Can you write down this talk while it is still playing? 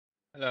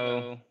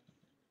Hello,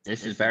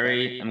 this is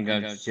Barry. I'm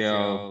going to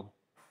share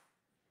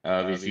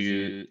with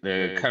you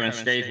the current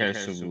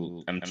status of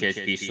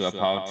mTHP swap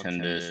out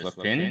and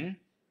swap in,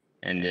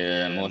 and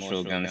I'm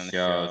also going to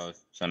share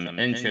some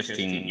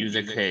interesting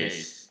user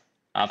case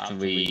after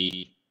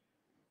we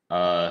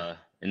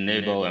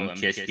enable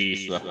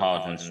mTHP swap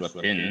out and swap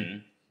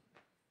in.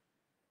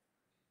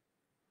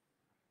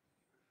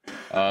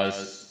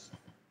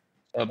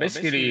 So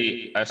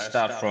basically, I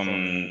start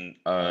from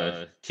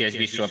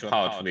THP swap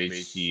out,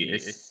 which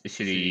is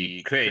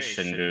actually Chris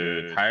and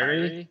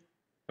Kairui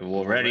have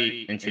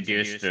already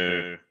introduced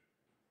in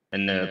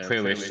the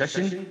previous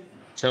session.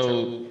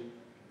 So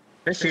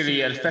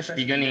basically, at the first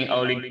beginning,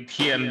 only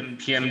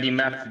PMD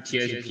map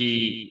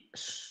THP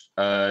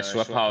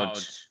swap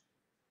out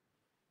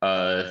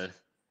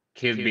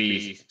could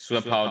be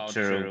swap out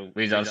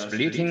without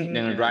splitting.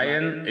 Then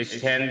Ryan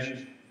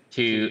extend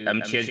to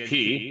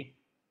mTHP.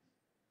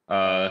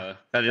 But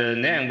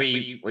then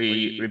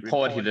we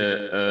reported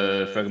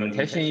a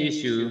fragmentation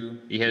issue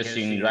because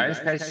in Ryan's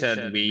patch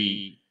said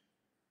we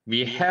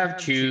have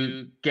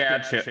to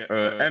get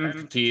an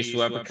empty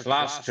swap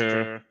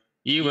cluster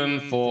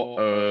even for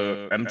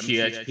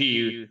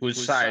mTHP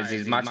whose size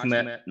is much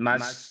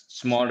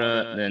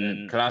smaller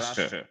than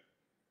cluster.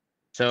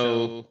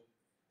 So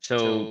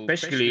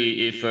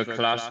basically, if a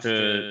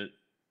cluster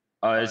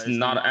is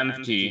not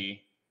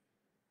empty,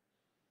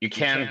 you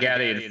can't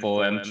get it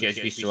for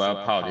mTHP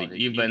swap out.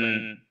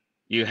 Even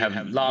you have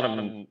a lot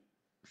of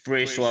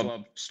free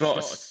swap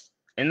slots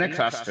in the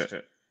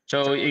cluster.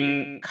 So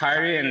in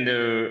Kairui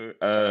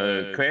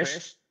and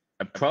Chris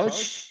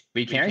approach,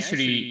 we can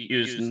actually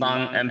use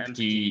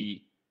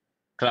non-empty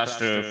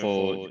cluster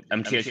for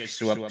mTHP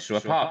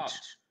swap out.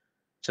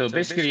 So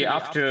basically,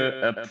 after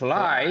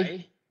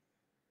apply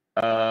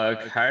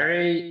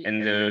Kairui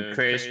and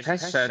Chris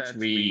test set,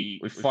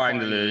 we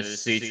find the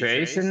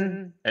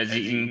situation has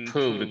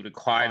improved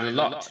quite a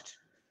lot.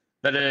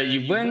 But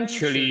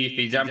eventually,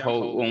 for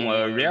example, on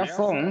a real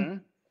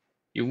phone,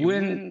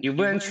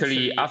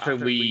 eventually after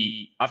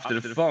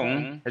the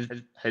phone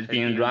has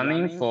been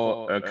running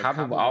for a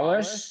couple of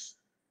hours,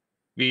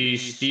 we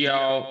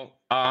still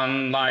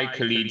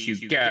unlikely to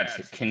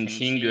get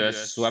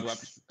continuous swap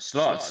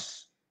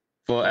slots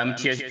for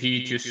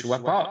mTHP to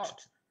swap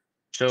out.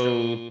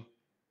 So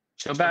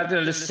but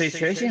the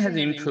situation has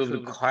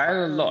improved quite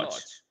a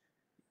lot.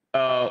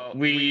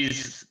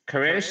 With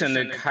creation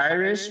of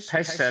Kairos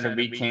patch set,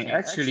 we can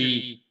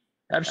actually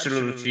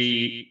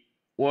absolutely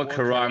work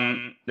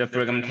around the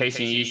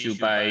fragmentation issue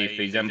by,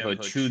 for example,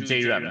 two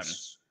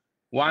JRAMs.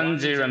 One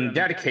JRAM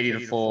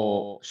dedicated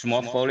for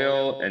small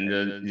folio and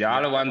the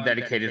other one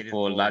dedicated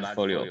for large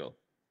folio.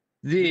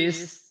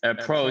 This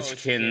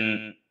approach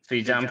can, for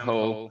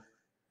example,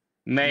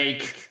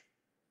 make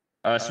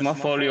a small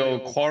folio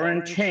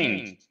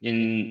quarantine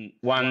in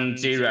one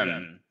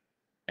JRAM,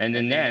 and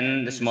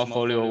then the small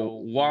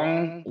folio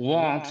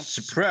won't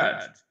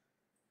spread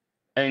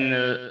in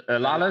a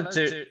lot of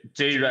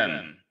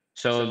JRAM.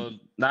 So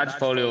large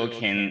folio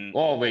can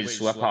always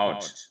swap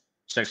out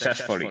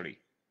successfully.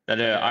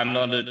 That I'm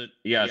not,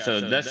 yeah.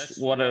 So that's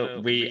what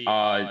we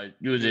are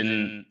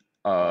using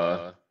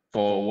for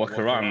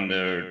workaround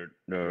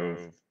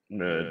the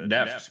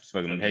depth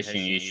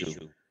fragmentation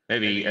issue.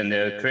 Maybe and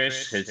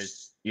Chris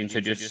has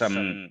introduced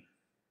some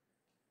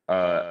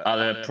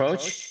other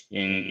approach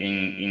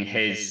in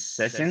his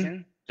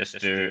session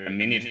just a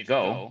minute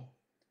ago.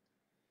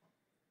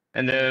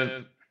 And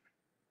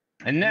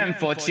then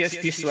for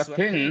TSP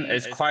swapping,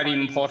 it's quite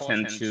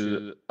important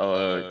to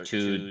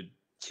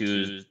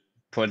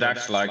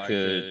products like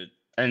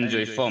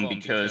Android phone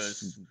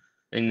because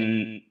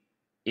in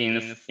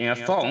a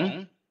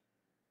phone,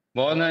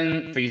 more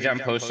than for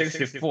example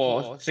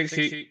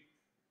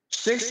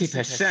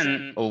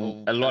 60%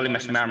 of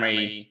anonymous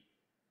memory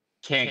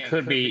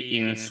could be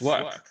in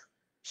swap.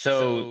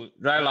 So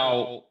right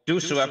now, do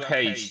swap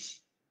page,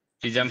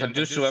 for example,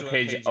 do swap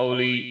page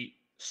only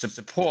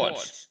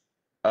support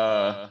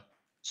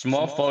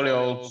small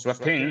folio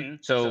swapping.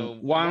 So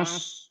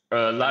once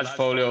a large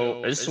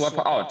folio is swapped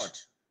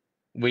out,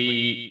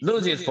 we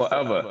lose it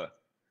forever.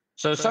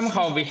 So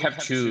somehow we have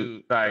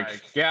to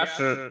like get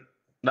the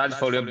large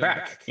folio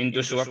back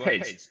into swap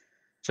page.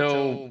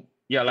 So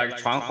yeah, like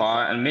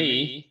Chuanhua and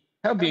me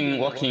have been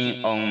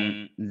working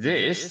on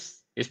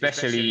this,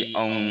 especially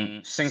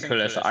on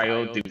synchronous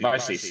I/O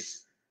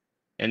devices,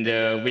 and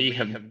we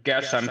have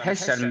got some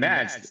headset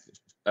matched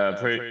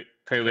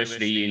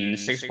previously in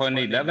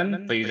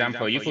 6.11. For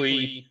example, if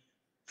we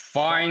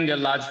find a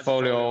large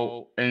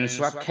folio in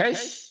swap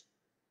cache,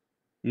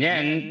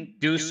 then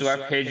do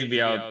swap page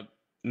will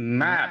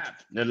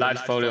map the large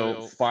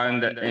folio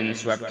found in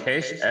swap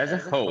cache as a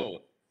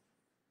whole.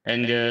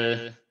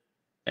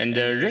 And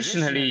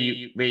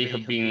recently, we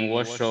have been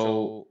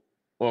also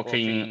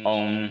working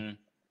on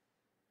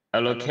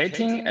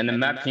allocating and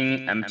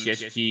mapping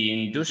mTHP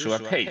into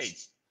swap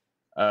page,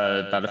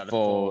 but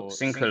for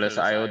synchronous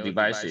I/O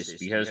devices,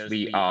 because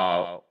we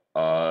are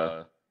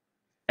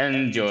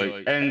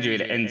Android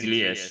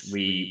engineers,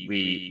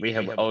 we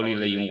have only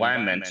the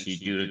environment to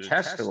do the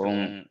test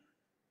on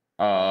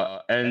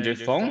Android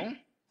phone,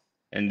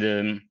 and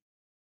the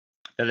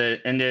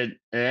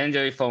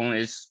Android phone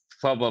is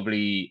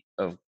probably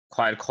a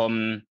quite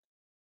common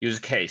use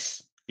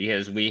case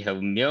because we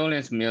have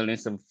millions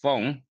of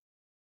phones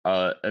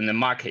in the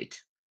market.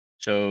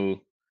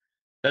 So,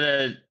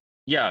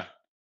 yeah,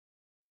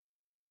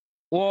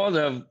 all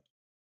the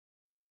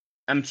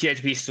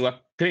mTHP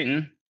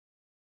swapping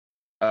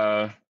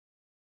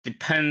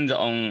depend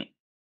on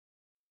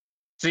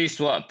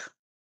ZSwap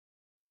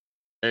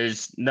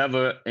is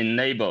never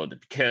enabled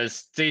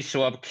because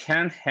ZSwap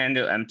can't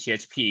handle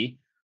mTHP.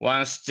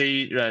 Once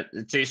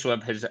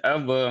ZSwap is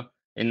ever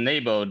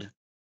enabled,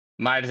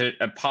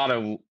 a part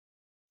of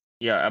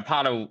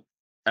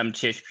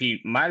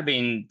mTHP might be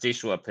in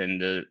ZSwap,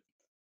 and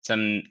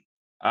some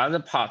other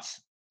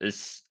parts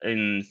is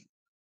in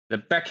the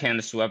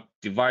backend swap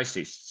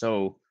devices.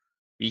 So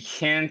we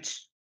can't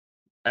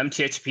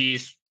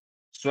mTHP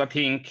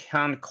swapping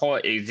can't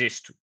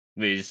coexist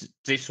with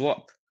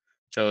ZSwap.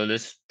 So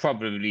this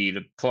probably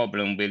the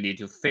problem we need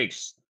to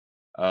fix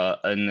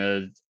in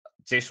the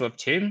ZSwap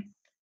team.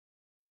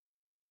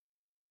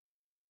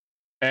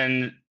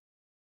 And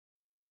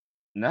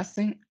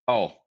nothing.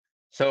 Oh,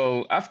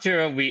 so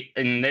after we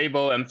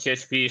enable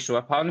mTHP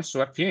swap on,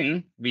 swap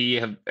in, we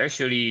have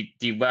actually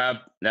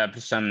developed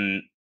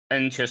some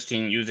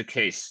interesting use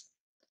case.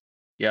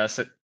 Yes,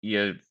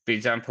 yeah, for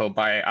example,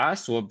 by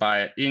us or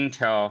by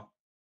Intel,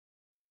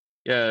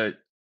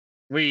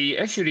 we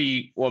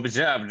actually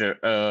observed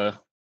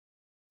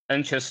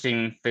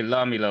interesting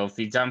phenomena.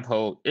 For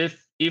example,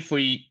 if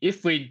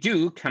we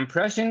do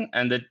compression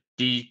and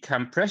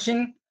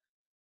decompression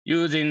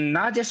using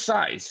larger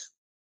size,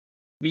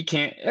 we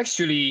can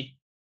actually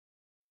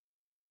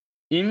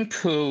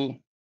improve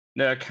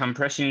the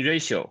compression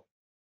ratio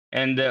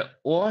and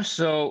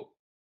also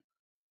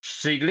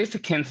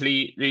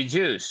significantly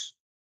reduce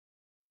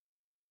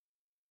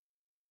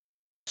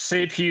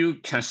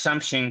CPU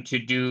consumption to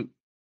do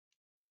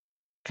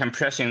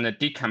compression and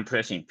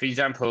decompression. For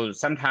example,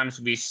 sometimes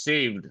we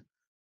saved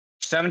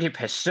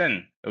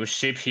 70% of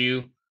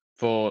CPU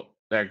for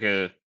like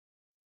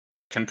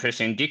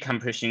compression,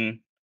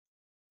 decompression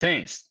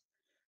things.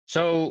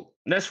 So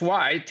that's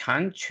why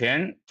Tan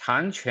Quan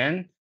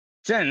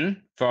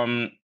Zheng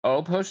from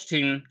Oppo's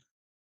team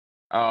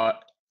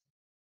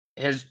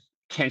has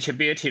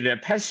contributed a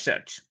patch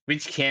set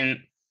which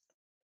can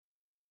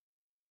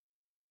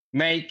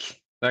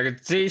make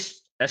like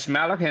this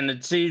SMALOC and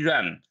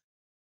ZRAM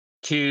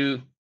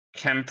to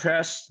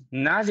compress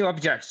large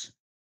objects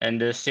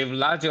and save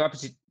large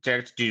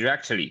objects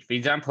directly. For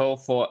example,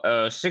 for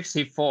a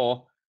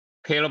 64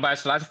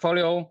 kilobytes large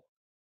folio,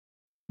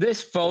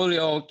 this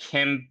folio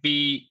can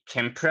be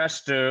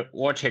compressed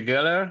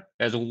altogether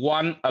as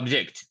one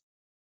object,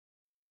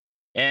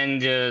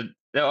 and the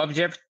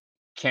object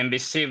can be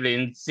saved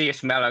in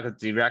ZSMALOC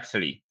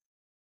directly.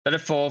 But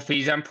for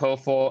example,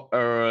 for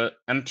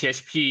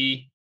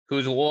mTHP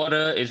whose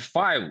order is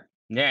 5,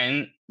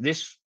 then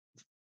this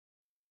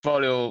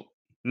folio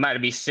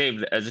might be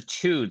saved as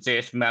two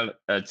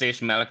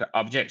ZSMALOC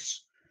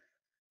objects.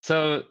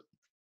 So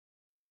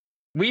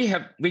we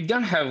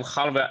don't have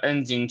hardware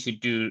engine to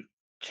do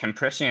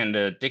compression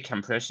and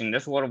decompression.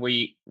 That's what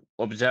we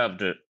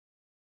observed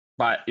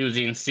by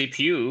using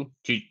CPU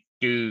to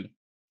do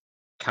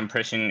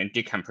compression and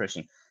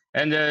decompression.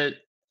 And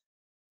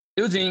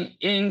using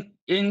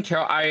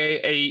Intel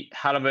IAA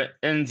hardware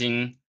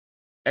engine,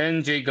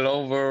 NJ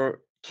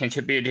Glover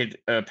contributed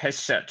a patch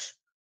set,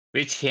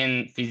 which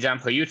can, for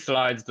example,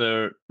 utilize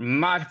the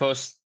multiple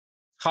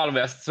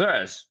hardware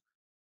threads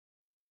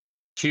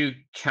to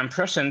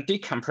compress and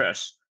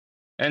decompress.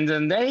 And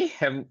then they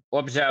have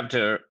observed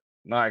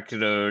like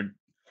the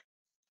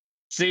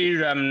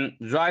DRAM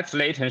write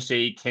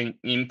latency can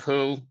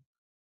improve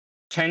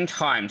 10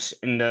 times,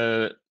 and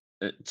the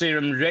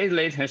DRAM read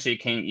latency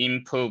can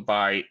improve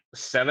by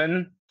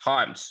 7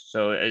 times.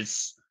 So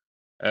it's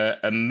an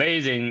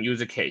amazing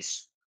use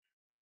case.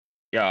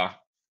 Yeah.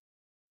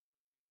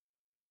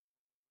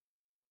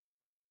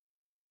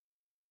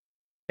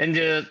 And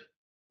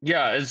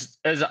yeah, as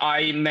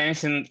I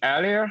mentioned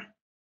earlier,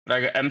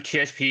 like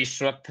mTHP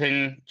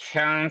swapping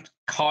can't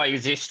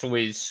coexist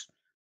with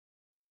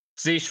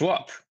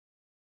ZSwap.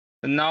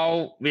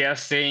 Now we are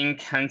seeing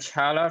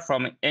Kanchala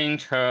from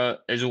Intel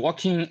is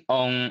working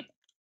on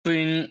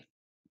bring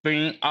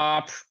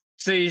up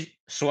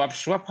ZSwap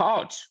swap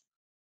out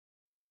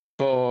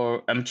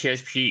for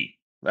mTHP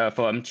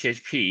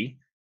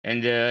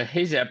and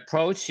his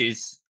approach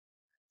is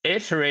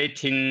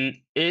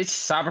iterating each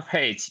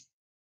subpage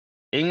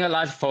in a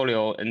large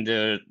folio and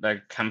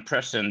like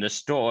compress and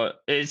store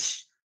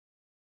each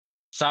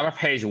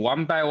subpage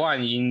one by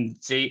one in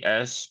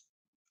ZSwap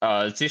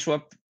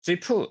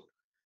zpool.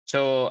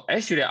 So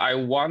actually, I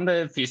wonder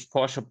if it's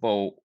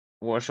possible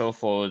also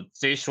for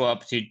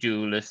ZSwap to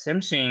do the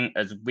same thing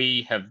as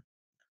we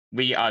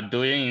are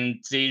doing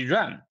in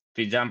ZRAM.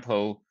 For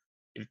example,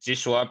 if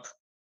ZSwap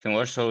can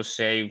also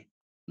save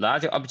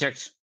large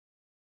objects,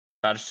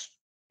 but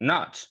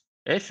not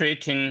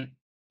iterating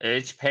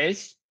each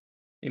page,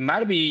 it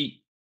might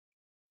be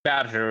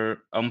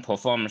better on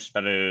performance,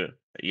 but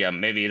yeah,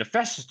 maybe the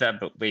first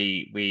step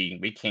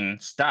we can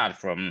start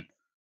from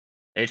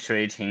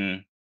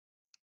iterating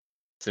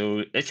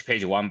through each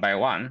page one by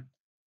one.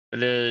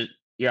 But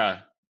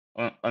yeah,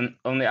 on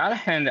the other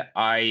hand,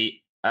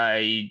 I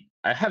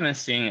haven't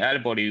seen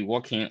anybody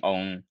working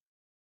on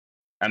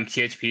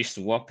mTHP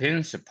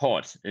swapping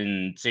support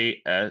in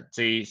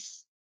Gswap.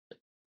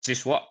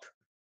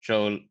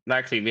 So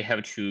likely we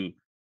have to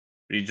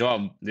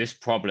resolve this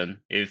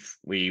problem if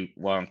we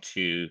want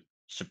to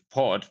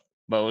support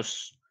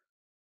both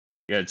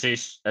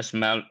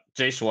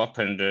Gswap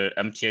and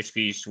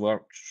mTHP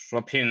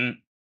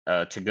swapping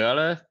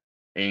together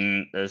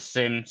in the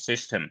same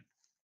system.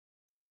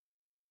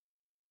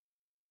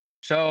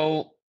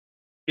 So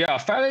yeah,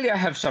 finally I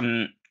have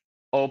some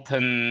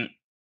open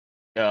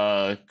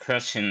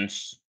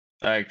questions.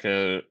 Like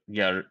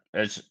yeah,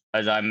 as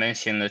I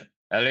mentioned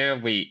earlier,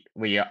 we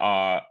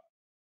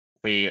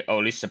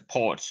only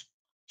support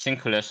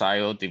synchronous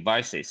I/O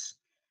devices.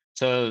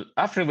 So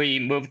after we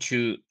move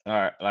to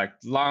like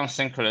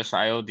non-synchronous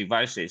I/O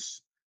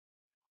devices,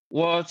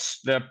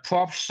 what's the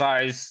prop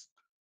size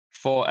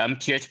for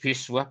mTHP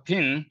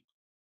swapping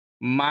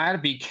might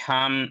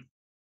become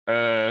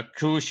a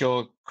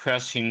crucial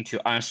question to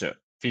answer.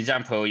 For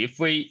example, if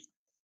we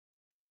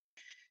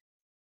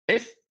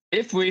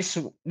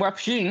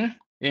swap in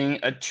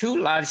a too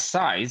large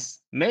size,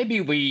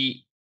 maybe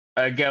we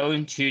are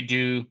going to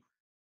do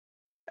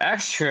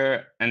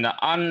extra and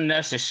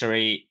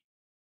unnecessary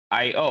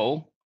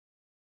I/O.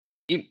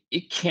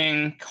 It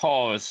can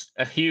cause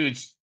a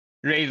huge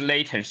rate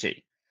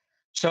latency.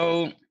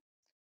 So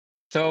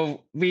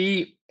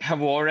we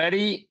have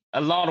already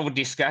a lot of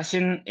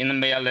discussion in the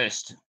mail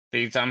list. For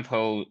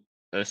example,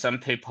 some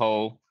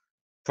people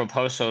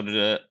proposed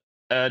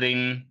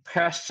adding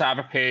per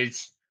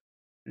subpage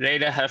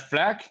rate ahead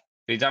flag.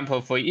 For example,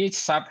 for each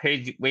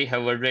subpage, we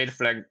have a rate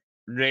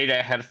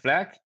ahead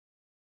flag,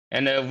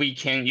 and we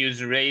can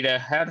use rate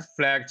ahead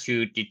flag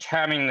to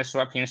determine the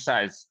swapping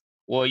size,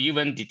 or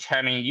even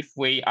determine if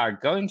we are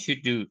going to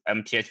do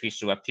mTHP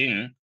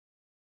swapping.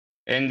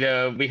 And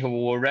we have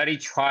already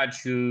tried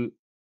to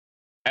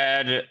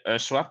add a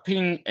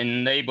swapping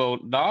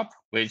enabled knob,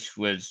 which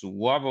was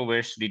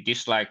obviously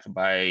disliked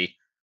by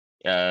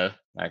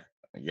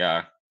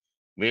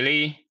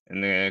Willie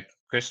and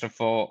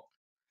Christopher.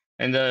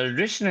 And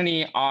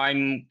recently,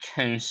 I'm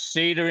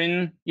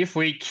considering if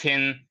we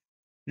can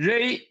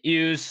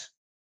reuse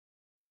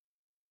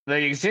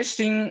the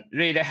existing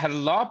rate ahead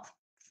knob,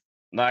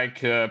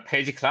 like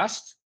page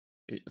class,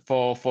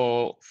 for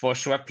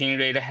swapping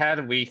rate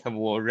ahead. We have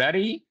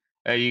already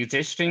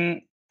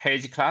existing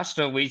page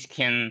cluster which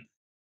can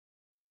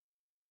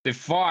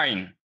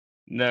define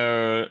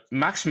the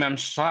maximum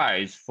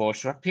size for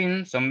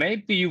swapping. So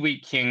maybe we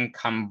can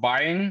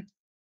combine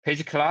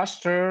page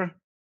cluster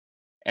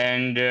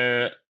and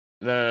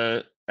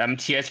the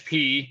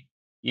mTHP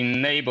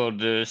enabled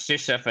the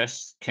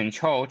CSFS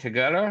control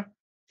together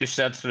to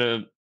set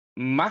the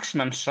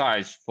maximum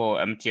size for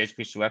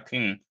mTHP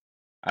swapping.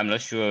 I'm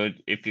not sure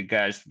if you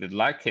guys would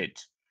like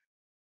it.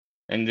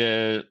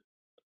 And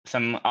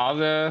some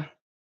other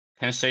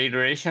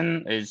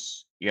consideration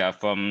is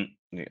from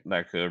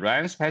like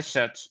Ryan's patch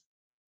set.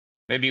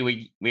 Maybe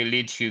we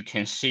need to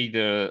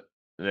consider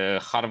the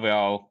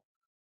hardware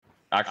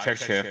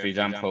architecture. For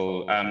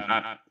example,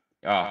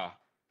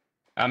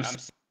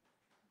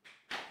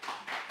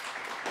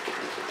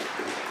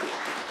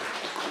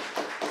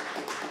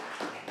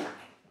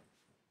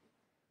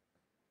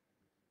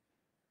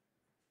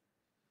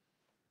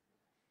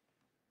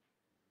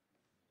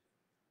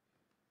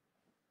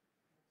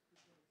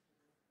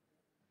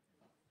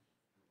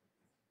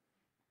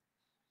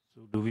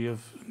 So do we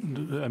have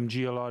the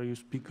MGLRU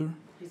speaker?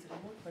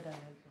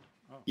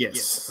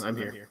 Yes, I'm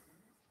here.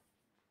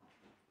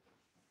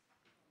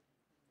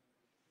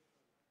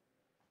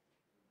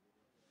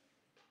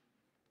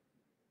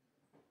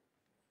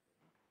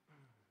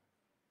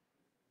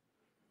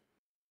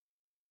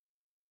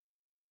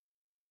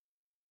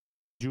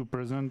 You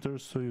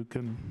presenters, so you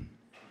can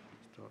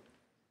start.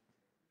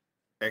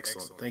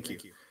 Excellent. Thank you.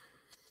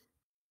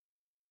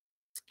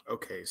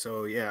 Okay,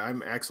 so yeah,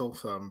 I'm Axel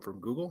from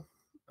Google.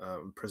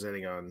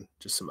 Presenting on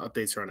just some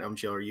updates around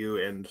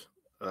MGLRU, and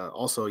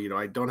also,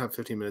 I don't have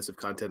 15 minutes of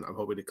content. I'm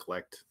hoping to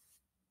collect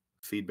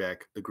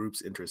feedback, the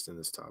group's interest in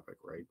this topic,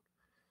 right?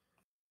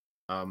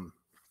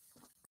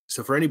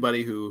 So for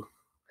anybody who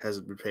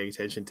hasn't been paying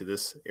attention to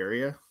this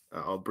area,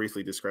 I'll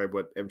briefly describe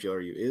what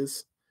MGLRU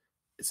is.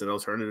 It's an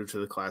alternative to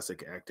the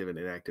classic active and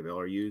inactive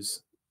LRUs.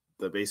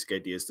 The basic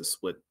idea is to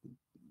split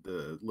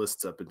the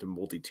lists up into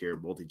multi-tier,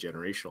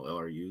 multi-generational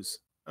LRUs,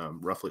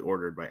 roughly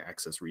ordered by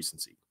access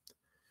recency.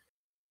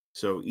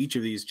 So each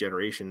of these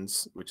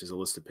generations, which is a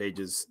list of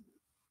pages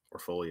or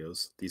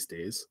folios these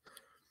days,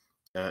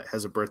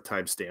 has a birth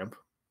time stamp,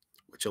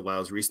 which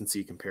allows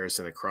recency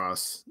comparison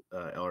across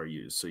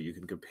LRUs. So you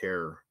can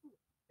compare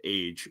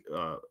age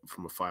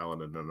from a file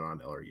and a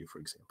non-LRU, for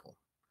example.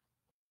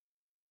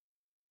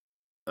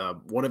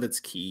 one of its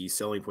key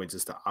selling points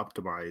is to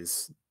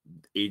optimize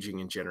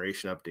aging and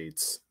generation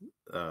updates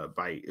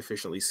by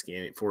efficiently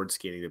forward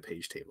scanning the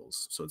page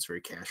tables. So it's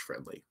very cache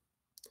friendly.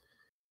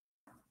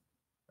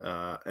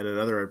 And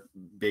another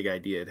big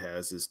idea it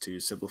has is to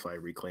simplify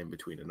reclaim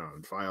between a non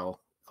and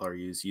file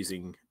LRUs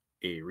using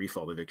a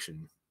refault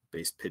eviction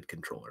based PID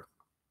controller.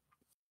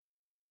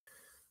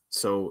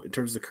 So in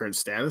terms of the current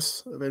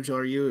status of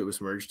MGLRU, it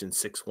was merged in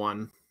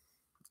 6.1,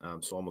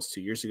 so almost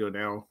 2 years ago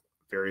now.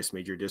 Various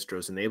major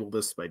distros enable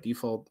this by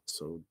default,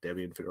 so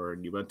Debian, Fedora,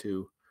 and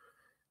Ubuntu.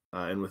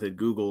 And within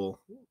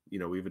Google,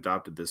 we've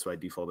adopted this by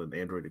default in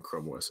Android and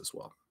Chrome OS as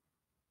well.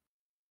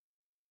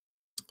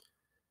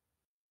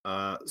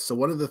 So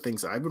one of the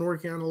things I've been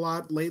working on a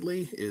lot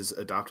lately is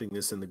adopting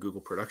this in the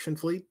Google production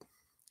fleet.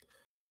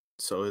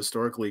 So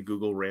historically,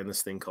 Google ran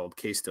this thing called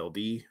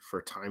KSTLD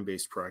for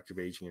time-based proactive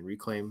aging and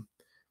reclaim.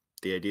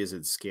 The idea is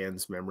it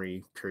scans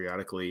memory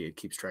periodically. It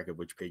keeps track of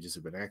which pages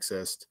have been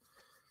accessed.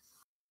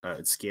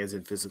 It scans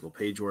in physical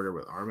page order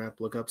with RMAP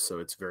lookups, so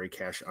it's very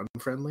cache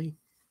unfriendly.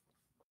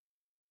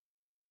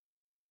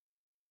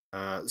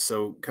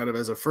 So kind of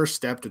as a first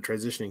step to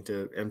transitioning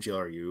to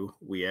MGLRU,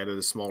 we added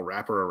a small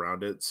wrapper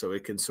around it so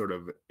it can sort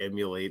of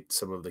emulate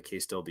some of the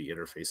KSTLD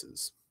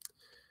interfaces.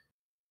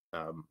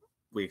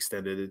 We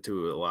extended it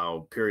to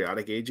allow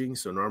periodic aging.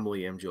 So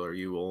normally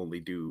MGLRU will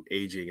only do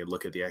aging and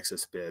look at the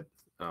access bit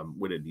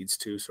when it needs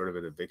to, sort of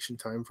at eviction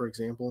time, for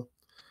example.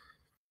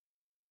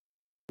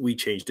 We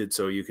changed it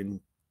so you can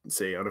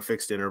say on a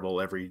fixed interval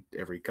every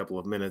couple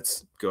of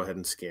minutes, go ahead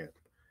and scan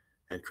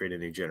and create a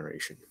new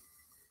generation.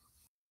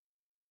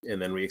 And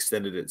then we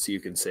extended it so you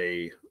can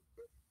say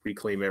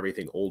reclaim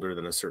everything older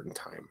than a certain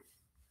time.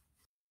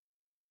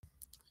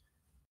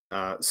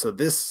 So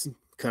this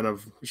kind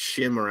of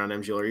shim around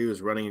MGLRU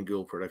is running in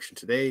Google production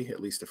today, at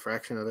least a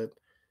fraction of it.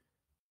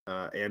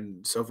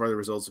 And so far the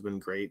results have been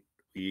great.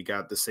 We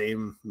got the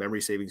same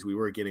memory savings we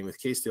were getting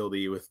with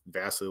KSTLD with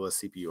vastly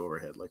less CPU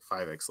overhead, like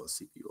 5x less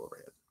CPU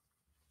overhead.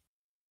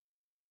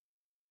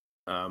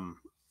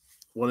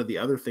 One of the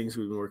other things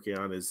we've been working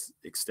on is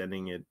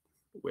extending it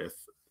with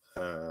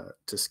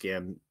to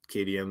scan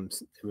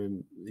KDM's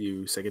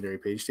MMU secondary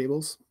page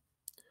tables.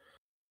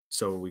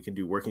 So we can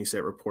do working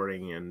set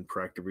reporting and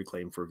proactive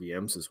reclaim for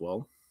VMs as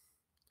well.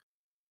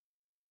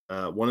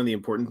 One of the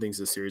important things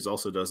this series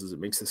also does is it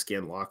makes the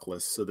scan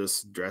lockless. So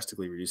this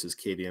drastically reduces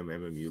KVM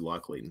MMU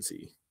lock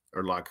latency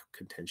or lock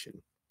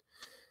contention.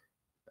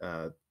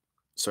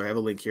 So I have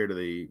a link here to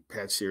the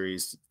patch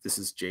series. This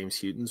is James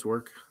Houghton's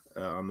work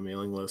on the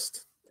mailing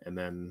list. And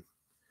then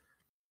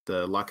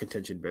the lock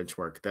contention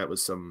benchmark, that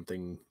was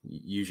something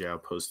Yu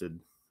Zhao posted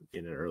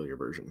in an earlier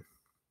version.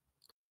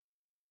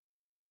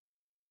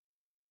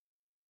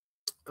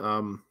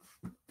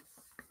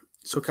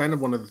 So kind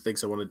of one of the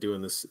things I want to do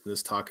in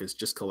this talk is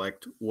just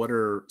collect what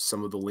are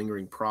some of the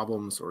lingering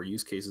problems or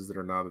use cases that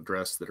are not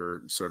addressed that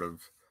are sort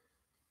of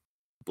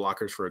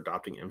blockers for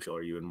adopting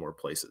MGLRU in more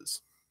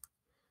places.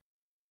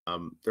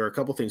 There are a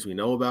couple things we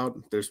know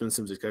about. There's been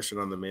some discussion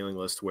on the mailing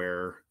list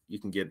where you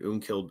can get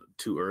killed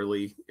too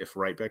early if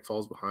writeback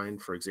falls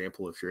behind. For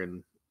example, if you're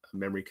in a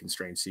memory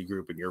constrained C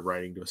group and you're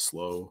writing to a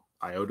slow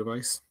IO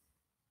device.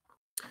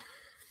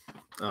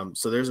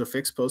 So there's a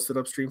fix posted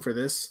upstream for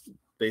this.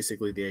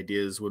 Basically, the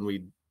idea is when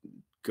we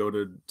go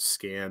to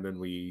scan and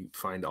we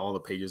find all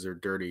the pages are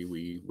dirty,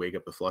 we wake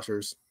up the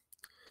flushers.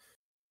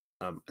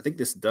 I think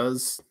this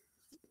does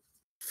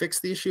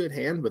fix the issue at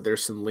hand, but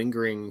there's some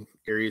lingering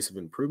areas of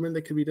improvement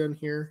that could be done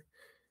here.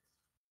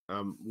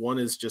 One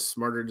is just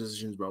smarter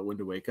decisions about when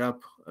to wake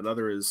up.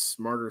 Another is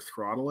smarter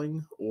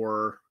throttling,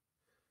 or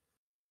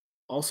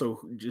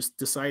also just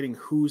deciding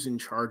who's in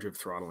charge of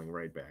throttling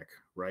writeback,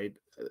 right?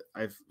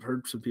 I've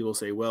heard some people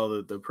say,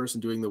 well, the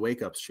person doing the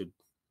wake ups should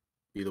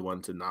be the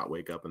one to not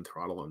wake up and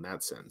throttle in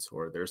that sense,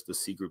 or there's the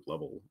C group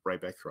level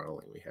writeback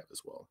throttling we have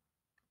as well.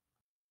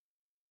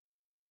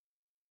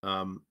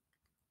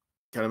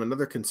 Kind of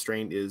another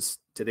constraint is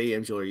today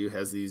MGLRU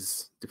has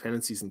these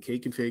dependencies in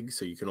kconfig,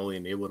 so you can only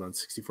enable it on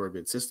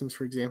 64-bit systems,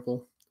 for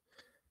example.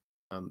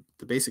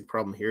 The basic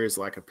problem here is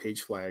lack of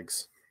page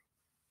flags.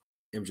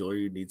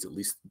 MGLRU needs at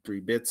least 3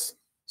 bits.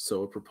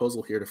 So a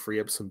proposal here to free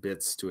up some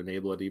bits to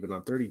enable it even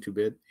on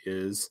 32-bit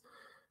is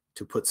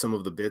to put some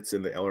of the bits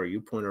in the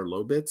LRU pointer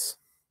low bits.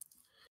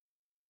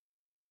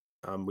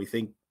 We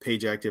think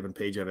page active and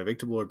page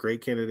unevictable are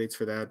great candidates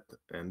for that,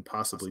 and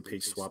possibly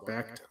page swap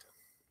backed.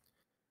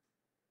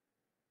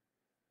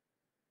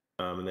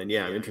 And then,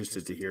 yeah, I'm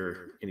interested to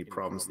hear any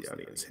problems the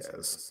audience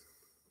has.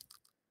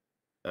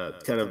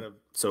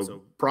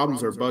 So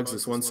problems or bugs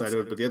is one side of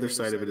it, but the other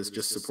side of it is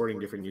just supporting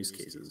different use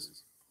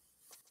cases.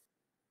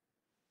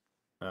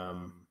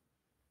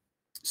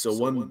 So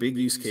one big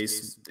use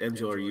case,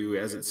 MGLRU,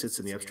 as it sits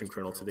in the upstream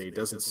kernel today,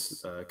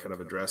 doesn't kind of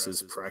address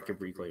is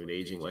proactive reclaim and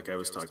aging like I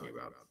was talking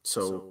about.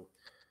 So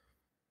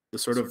the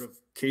sort of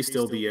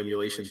KSTLD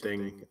emulation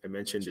thing I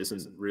mentioned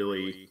isn't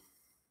really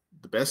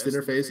the best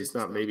interface. It's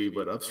not maybe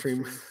what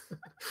upstream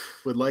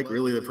would like.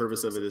 Really, the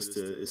purpose of it is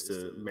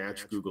to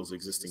match Google's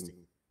existing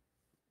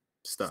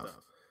stuff.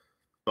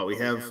 But we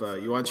have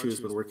Yuanchu has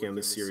been working on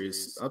this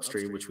series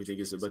upstream, which we think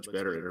is a much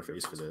better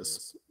interface for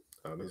this,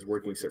 his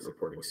working set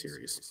reporting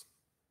series.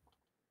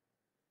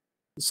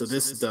 So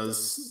this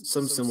does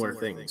some similar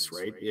things,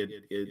 right?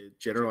 It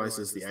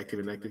generalizes the active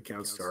and inactive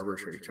counts to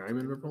arbitrary time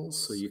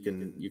intervals, so you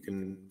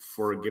can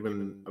for a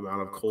given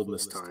amount of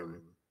coldness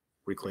time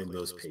reclaim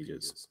those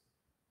pages.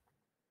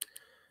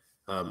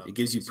 It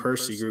gives you per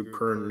cgroup,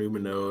 per NUMA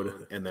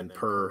node, and then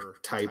per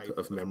type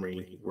of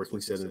memory working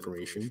set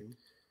information.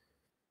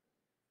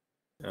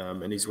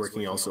 And he's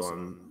working also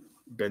on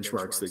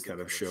benchmarks that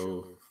kind of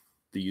show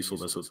the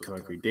usefulness of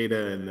concrete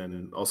data, and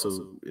then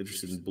also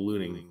interested in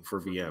ballooning for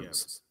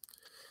VMs.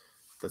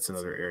 That's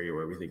another area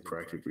where we think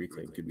proactive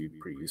reclaim could be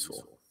pretty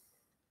useful.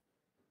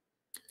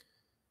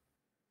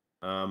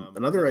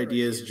 Another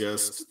idea is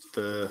just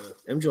the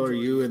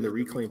MGLRU and the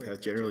reclaim path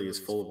generally is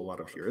full of a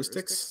lot of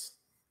heuristics.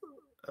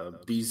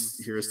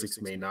 These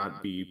heuristics may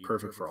not be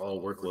perfect for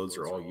all workloads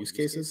or all use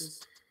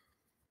cases.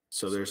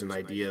 So there's an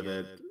idea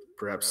that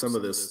perhaps some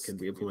of this can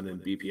be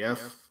implemented in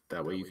BPF.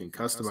 That way you can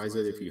customize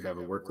it if you have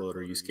a workload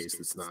or use case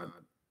that's not,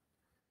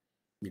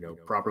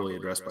 properly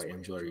addressed by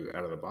MGLRU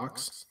out of the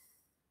box.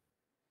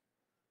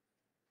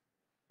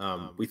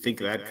 We think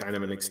that kind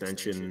of an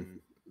extension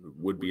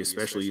would be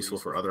especially useful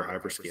for other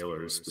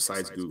hyperscalers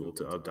besides Google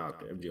to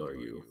adopt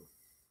MGLRU,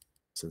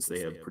 since they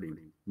have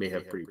may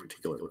have pretty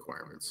particular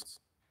requirements.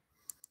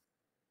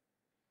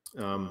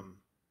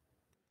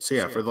 So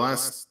yeah, for the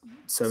last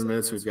 7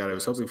 minutes we've got, I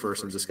was hoping for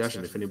some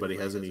discussion. If anybody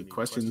has any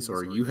questions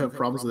or you have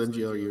problems with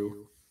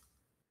MGLRU,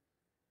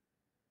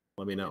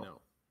 let me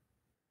know.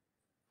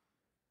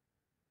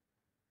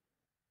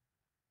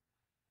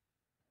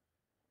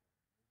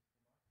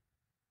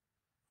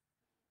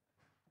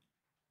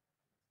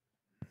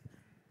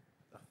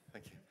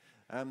 Thank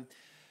you.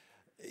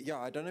 Yeah,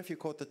 I don't know if you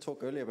caught the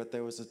talk earlier, but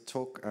there was a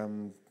talk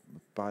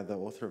by the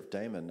author of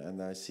Damon,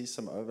 and I see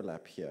some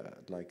overlap here,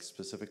 like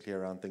specifically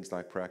around things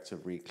like proactive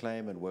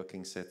reclaim and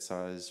working set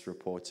size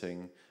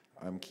reporting.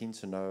 I'm keen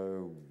to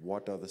know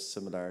what are the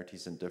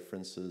similarities and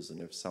differences,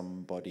 and if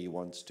somebody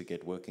wants to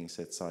get working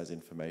set size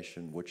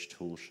information, which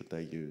tool should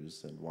they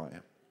use and why?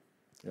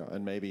 Yeah,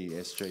 and maybe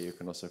SJ, you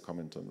can also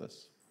comment on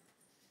this.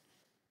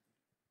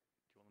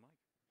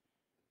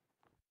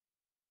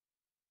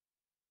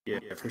 Yeah,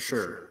 for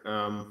sure.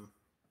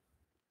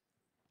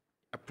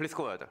 Please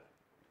go ahead.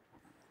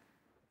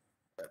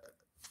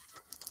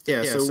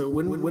 Yeah, so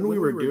when we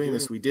were doing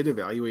this, we did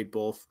evaluate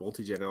both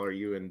multi-gen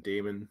LRU and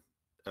Damon,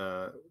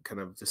 kind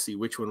of to see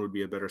which one would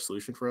be a better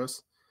solution for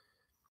us.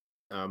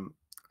 I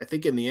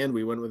think in the end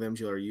we went with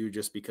MGLRU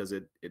just because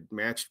it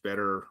matched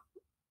better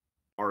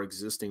our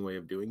existing way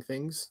of doing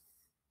things.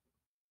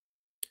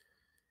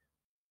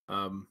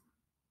 I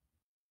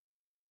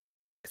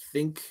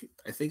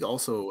think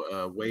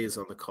also Wei is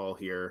on the call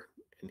here,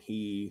 and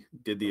he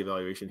did the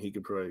evaluation. He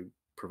could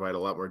provide a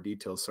lot more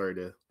details. Sorry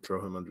to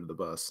throw him under the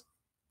bus.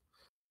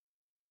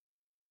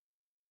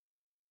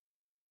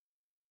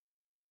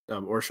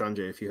 Or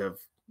Sanjay, if you have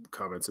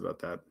comments about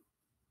that.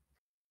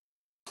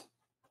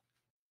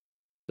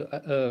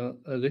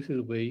 This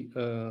is Wei.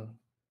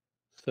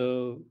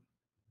 So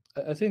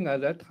I think at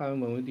that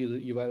time when we did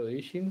the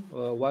evaluation,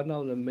 one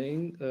of the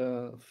main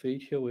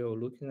feature we were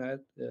looking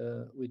at,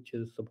 which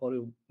is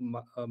supported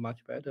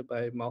much better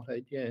by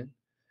multi-gen,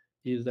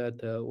 is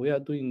that we are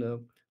doing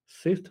the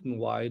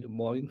system-wide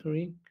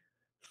monitoring.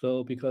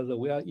 So because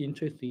we are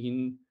interested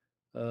in,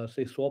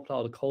 say, swap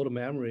out code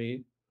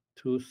memory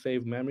to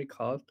save memory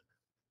cost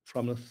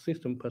from a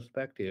system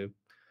perspective.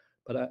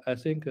 But I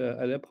think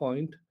at that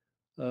point,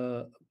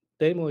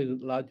 demo is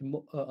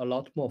a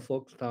lot more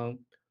focused on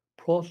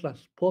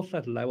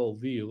process level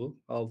view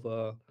of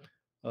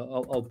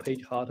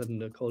page height and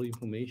the code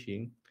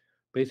information.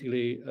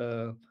 Basically,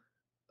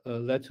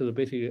 that's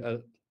basically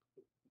a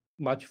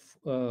much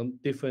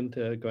different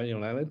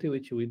granularity,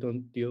 which we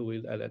don't deal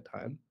with at that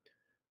time.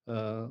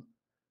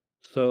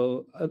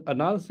 So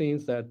another thing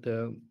is that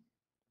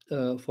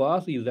for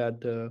us is that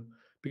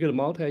because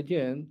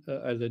multi-gen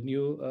as a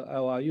new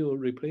LRU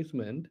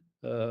replacement,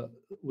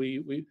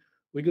 we're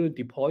going to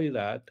deploy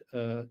that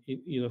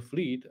in a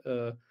fleet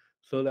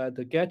so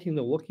that getting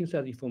the working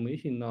set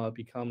information now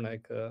become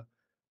like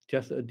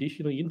just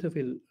additional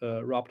interface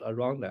wrapped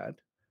around that,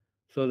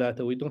 so that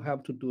we don't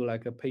have to do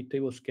like a page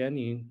table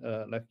scanning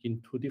like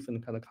in two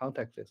different kind of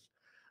contexts.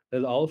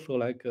 There's also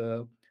like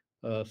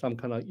some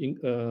kind of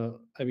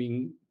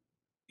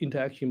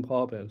interaction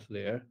problems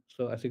there.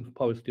 So I think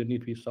probably still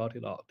need to be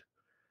sorted out.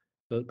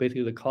 So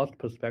basically the cost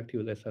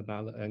perspective, that's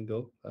another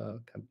angle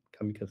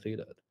can be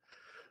considered.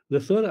 The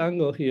third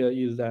angle here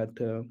is that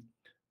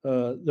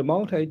the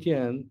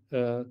multi-gen,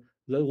 the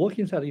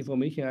working set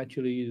information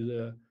actually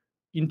is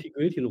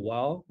integrated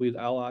well with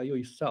LRU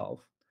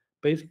itself.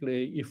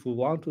 Basically, if we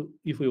want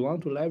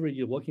to leverage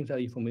the working set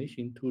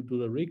information to do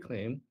the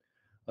reclaim,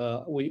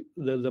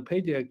 the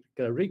page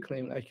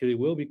reclaim actually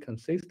will be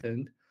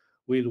consistent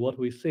with what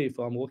we see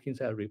from working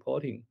set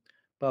reporting.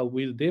 But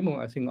with demo,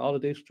 I think all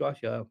of this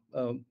structure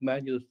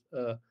managed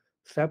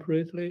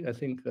separately. I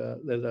think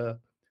there's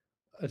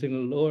I think,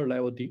 lower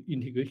level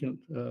integration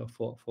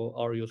for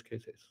our use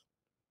cases.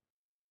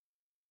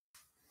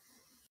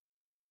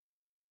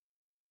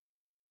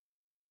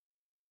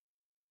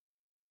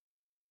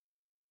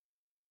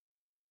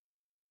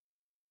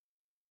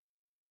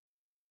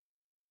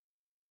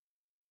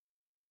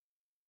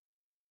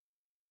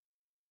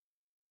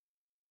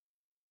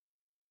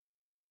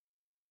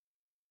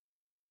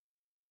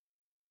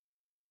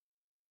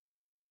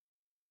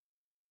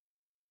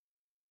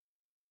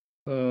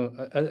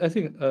 I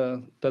think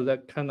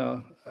that kind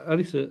of, at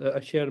least I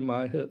shared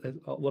my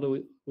what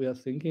we are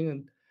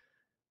thinking,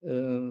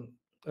 and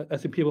I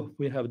think people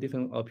we have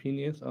different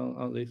opinions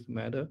on this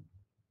matter.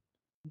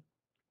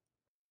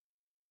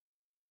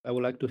 I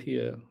would like to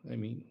hear, I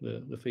mean,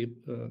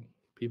 the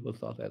people's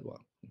thoughts as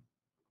well.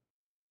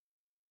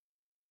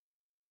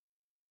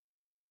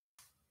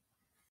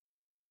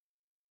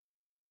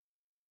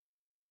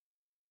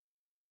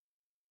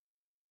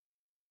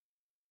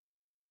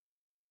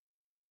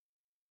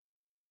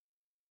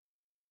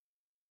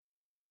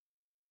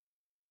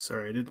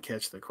 Sorry, I didn't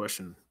catch the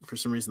question. For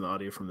some reason, the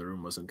audio from the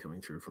room wasn't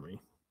coming through for me.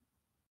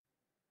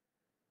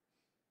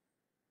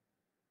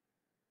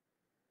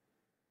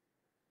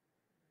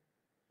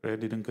 I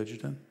didn't catch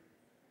it then.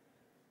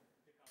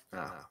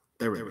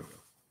 There we go.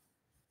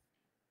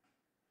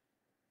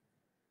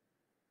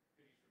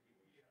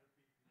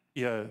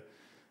 Yeah.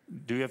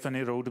 Do you have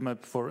any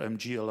roadmap for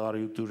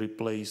MGLRU to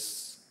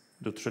replace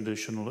the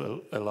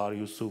traditional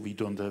LRU so we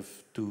don't have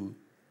two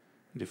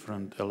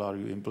different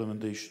LRU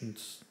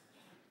implementations?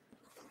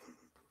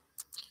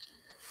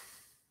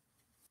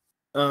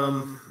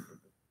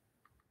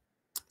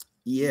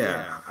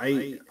 Yeah,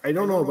 I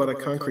don't know about a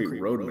concrete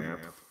roadmap.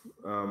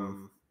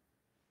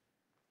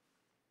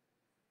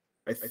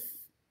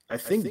 I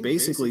think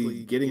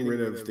basically getting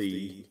rid of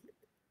the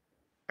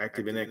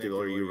active inactive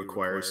LRU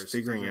requires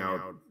figuring out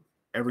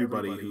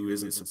everybody who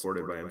isn't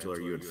supported by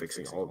MGLRU and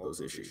fixing all of those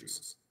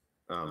issues.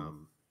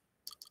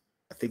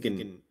 I think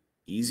an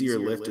easier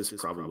lift is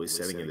probably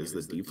setting it as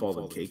the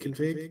default in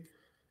kconfig.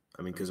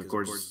 I mean, because of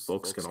course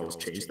folks can always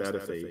change that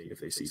if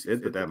they see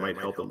fit, but that might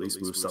help at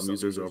least move some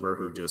users over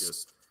who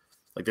just,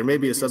 like, there may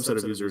be a subset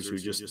of users who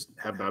just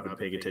have not been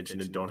paying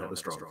attention and don't have a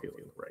strong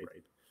feeling, right?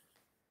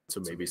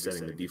 So maybe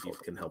setting the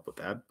default can help with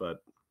that.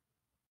 But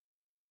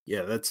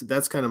yeah,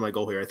 that's kind of my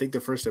goal here. I think the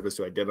first step is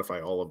to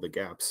identify all of the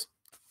gaps,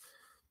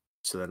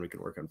 so then we can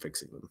work on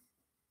fixing them.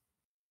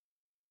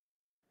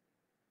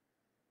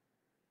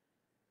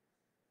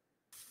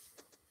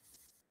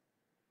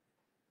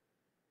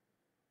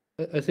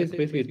 I think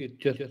basically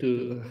just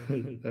to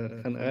kind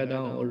of add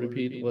on or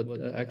repeat what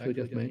Axel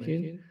just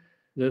mentioned,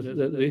 there's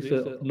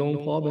a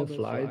known problem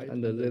slide,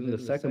 and then the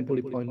second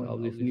bullet point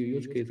of this new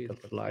use case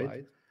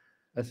slide.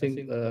 I think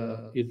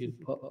it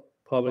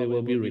probably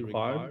will be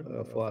required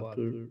for us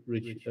to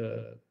reach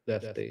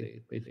that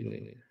state,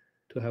 basically,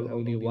 to have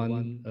only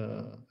one,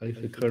 at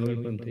least the kernel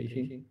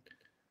implementation.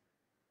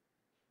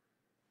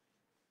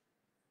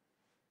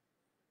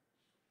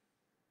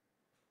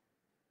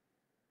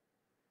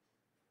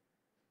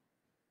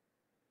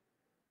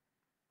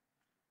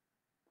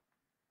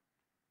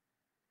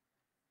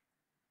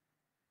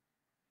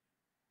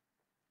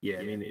 Yeah,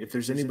 I mean, if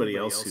there's anybody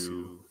else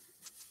who,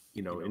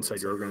 you know,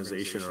 inside your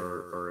organization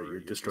or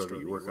your distro that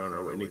you work on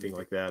or anything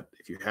like that,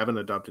 if you haven't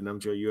adopted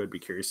MGLU, I'd be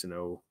curious to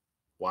know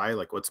why,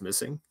 like what's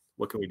missing,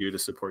 what can we do to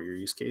support your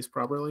use case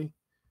properly?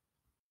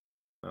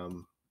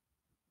 But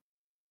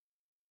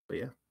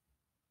yeah.